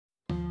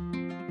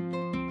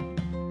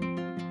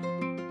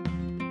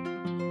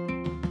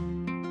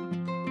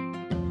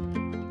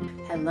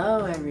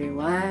Hello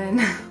everyone,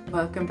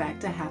 welcome back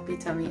to Happy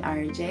Tummy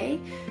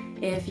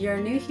RJ. If you're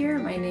new here,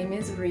 my name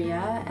is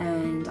Ria,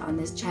 and on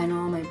this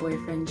channel my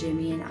boyfriend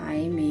Jimmy and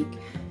I make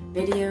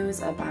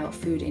videos about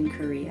food in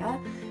Korea.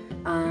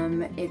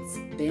 It's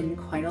been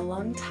quite a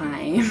long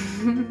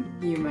time,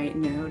 you might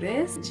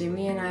notice.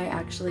 Jimmy and I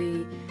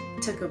actually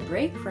took a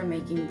break from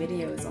making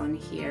videos on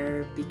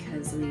here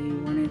because we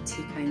wanted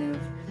to kind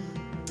of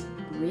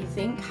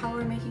rethink how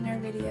we're making our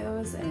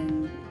videos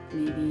and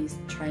maybe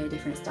try a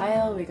different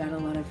style. We got a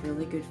lot of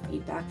really good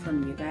feedback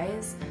from you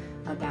guys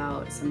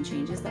about some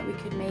changes that we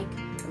could make.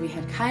 We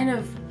had kind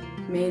of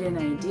made an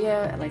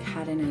idea,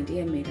 had an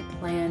idea and made a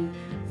plan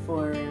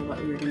for what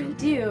we were gonna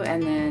do,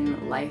 and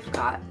then life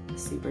got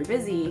super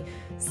busy,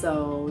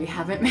 so we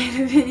haven't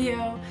made a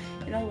video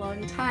in a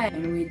long time,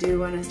 and we do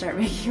want to start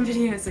making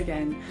videos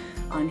again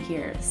on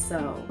here.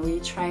 So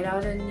we tried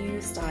out a new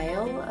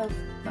style of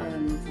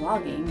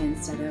vlogging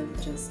instead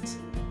of just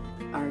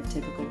our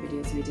typical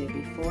videos we did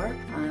before.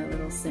 A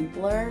little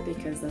simpler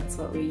because that's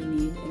what we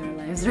need in our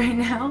lives right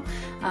now.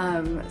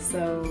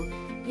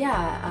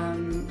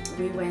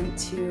 We went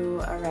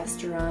to a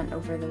restaurant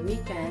over the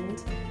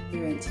weekend.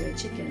 We went to a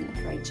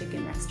fried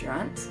chicken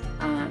restaurant,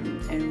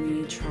 and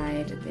we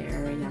tried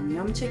their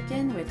yangnyeom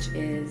chicken, which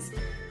is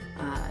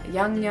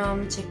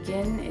yangnyeom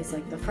chicken is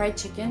like the fried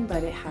chicken,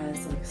 but it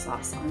has like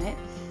sauce on it.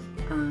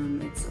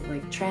 It's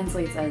like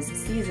translates as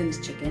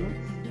seasoned chicken,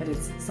 but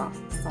it's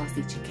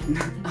saucy chicken.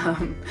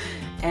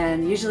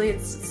 And usually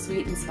it's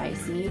sweet and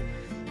spicy.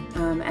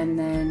 And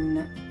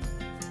then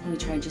we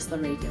tried just the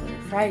regular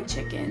fried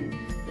chicken,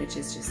 which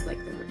is just like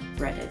the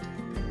breaded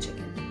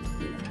chicken,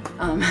 you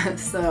know.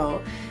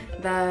 So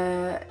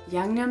the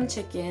yangnyeom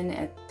chicken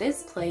at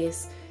this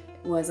place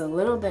was a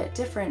little bit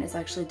different. It's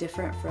actually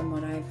different from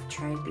what I've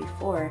tried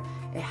before.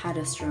 It had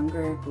a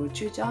stronger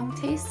gochujang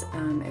taste.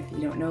 If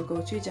you don't know,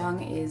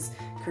 gochujang is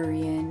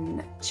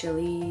Korean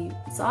chili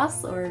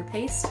sauce or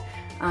paste.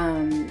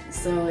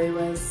 So it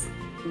was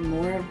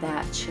more of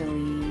that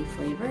chili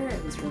flavor.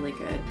 It was really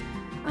good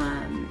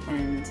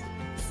and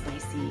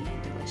spicy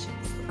and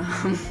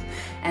delicious.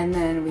 And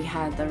then we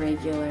had the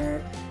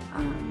regular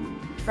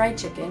fried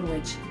chicken,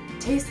 which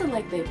tasted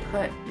like they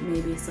put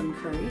maybe some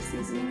curry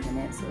seasonings in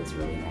it, so it was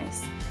really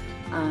nice.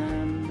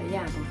 But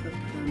yeah, both of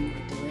them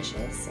were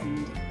delicious,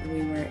 and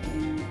we were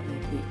in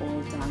like the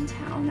old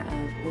downtown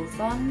of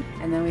Russon,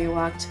 and then we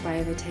walked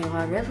by the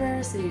Taewa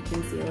River, so you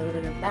can see a little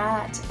bit of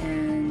that,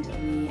 and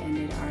we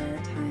ended our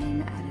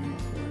time at a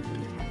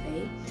lovely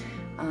cafe.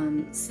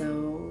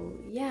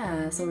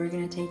 So we're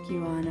gonna take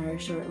you on our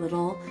short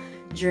little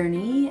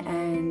journey,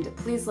 and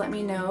please let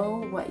me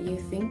know what you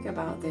think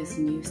about this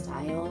new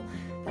style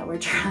that we're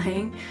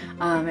trying,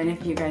 and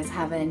if you guys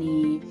have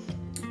any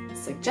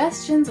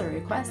suggestions or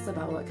requests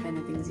about what kind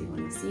of things you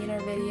want to see in our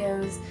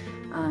videos.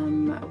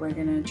 We're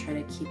gonna try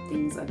to keep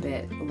things a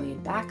bit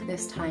laid back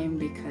this time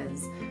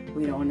because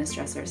we don't want to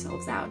stress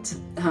ourselves out.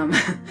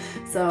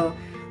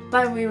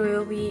 But we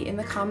will be in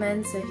the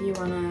comments if you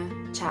want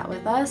to chat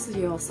with us.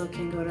 You also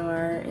can go to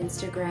our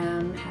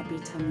Instagram,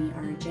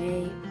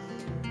 HappyTummyRJ,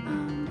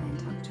 and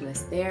talk to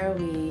us there.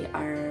 We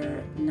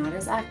are not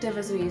as active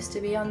as we used to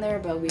be on there,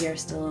 but we are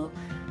still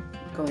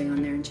going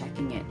on there and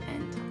checking it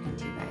and talking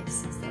to you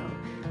guys. So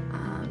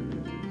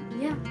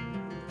yeah,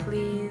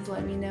 please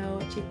let me know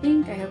what you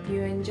think. I hope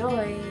you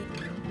enjoy.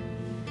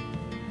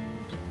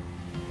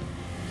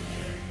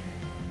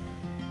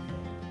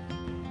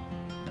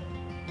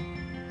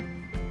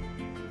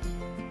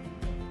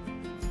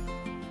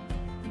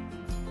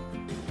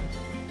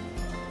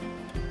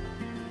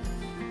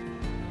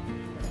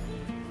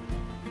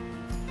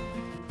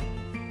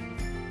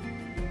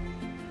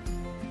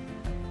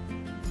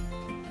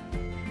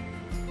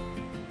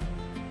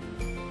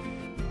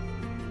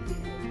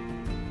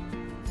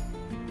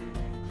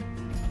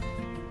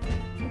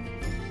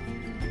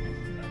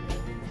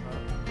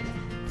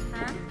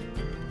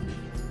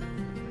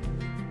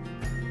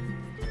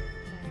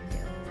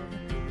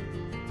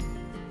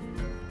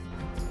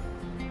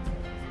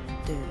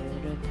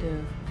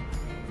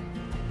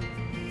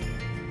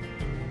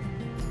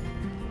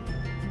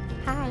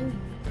 Hi.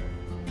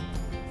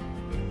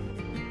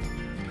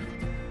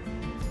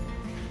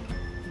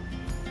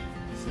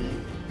 See,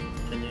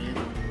 can you eat?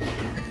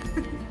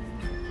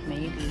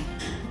 Maybe.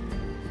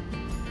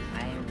 I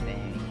am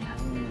very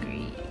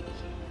hungry.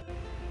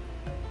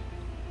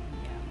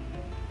 Yum.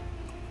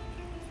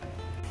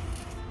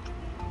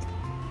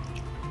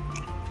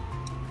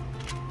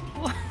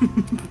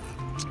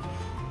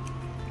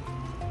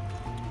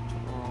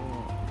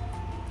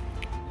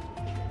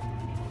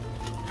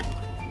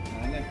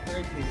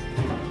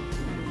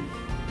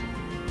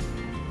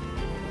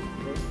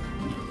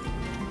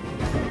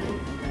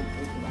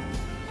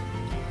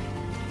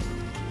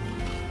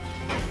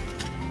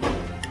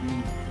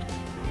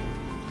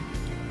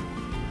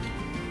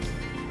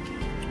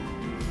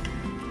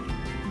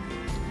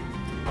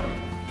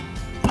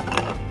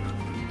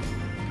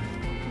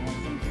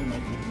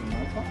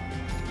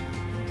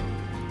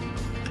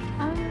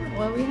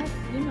 Well, we have,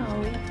 we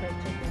have fried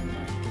chicken.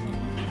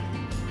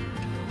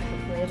 The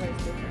flavor is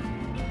different.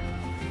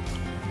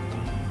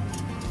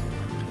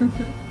 Are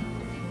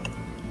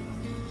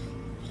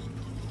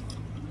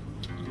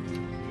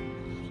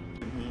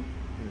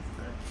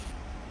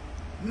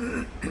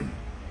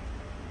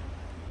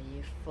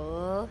you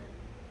full?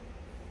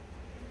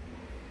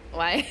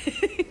 Why?